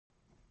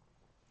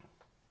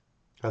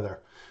Hi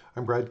there.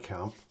 I'm Brad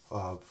Kemp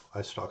of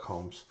iStock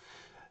Homes,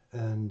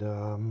 and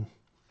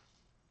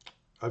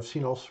I've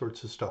seen all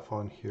sorts of stuff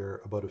on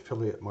here about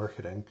affiliate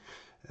marketing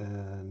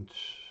and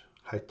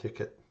high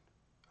ticket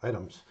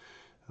items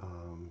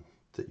um,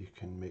 that you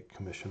can make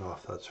commission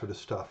off, that sort of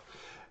stuff.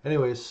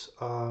 Anyways,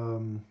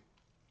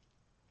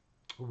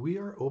 we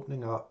are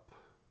opening up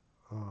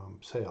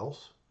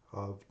sales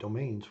of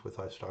domains with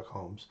iStock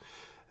Homes,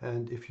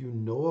 and if you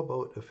know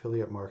about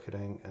affiliate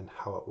marketing and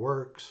how it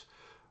works,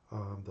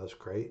 that's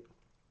great.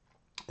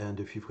 And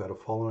if you've got a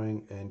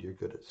following and you're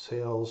good at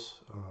sales,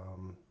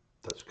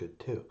 that's good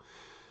too.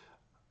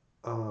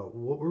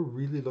 What we're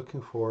really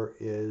looking for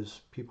is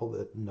people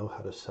that know how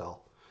to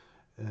sell.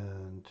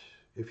 And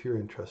if you're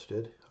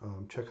interested,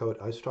 check out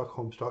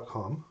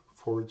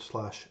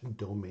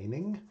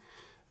istockhomes.com/domaining.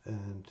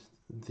 And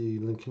the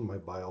link in my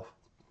bio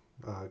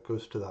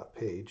goes to that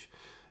page.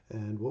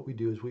 And what we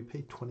do is we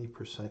pay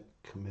 20%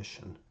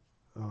 commission.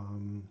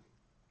 Um,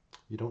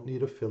 you don't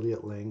need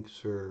affiliate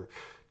links or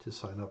to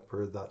sign up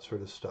or that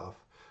sort of stuff.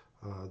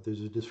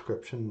 There's a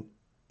description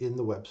in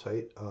the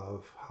website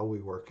of how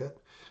we work it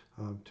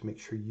to make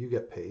sure you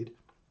get paid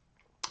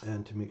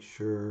and to make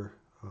sure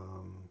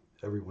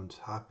everyone's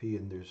happy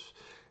and there's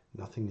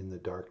nothing in the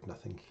dark,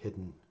 nothing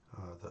hidden,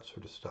 that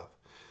sort of stuff.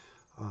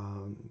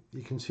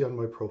 You can see on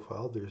my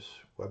profile there's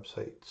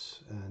websites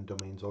and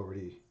domains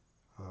already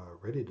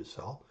ready to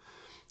sell.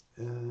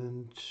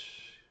 And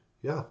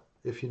yeah,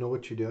 if you know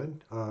what you're doing,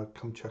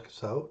 come check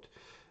us out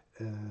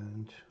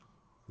and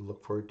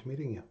look forward to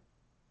meeting you.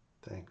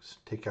 Thanks.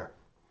 Take care.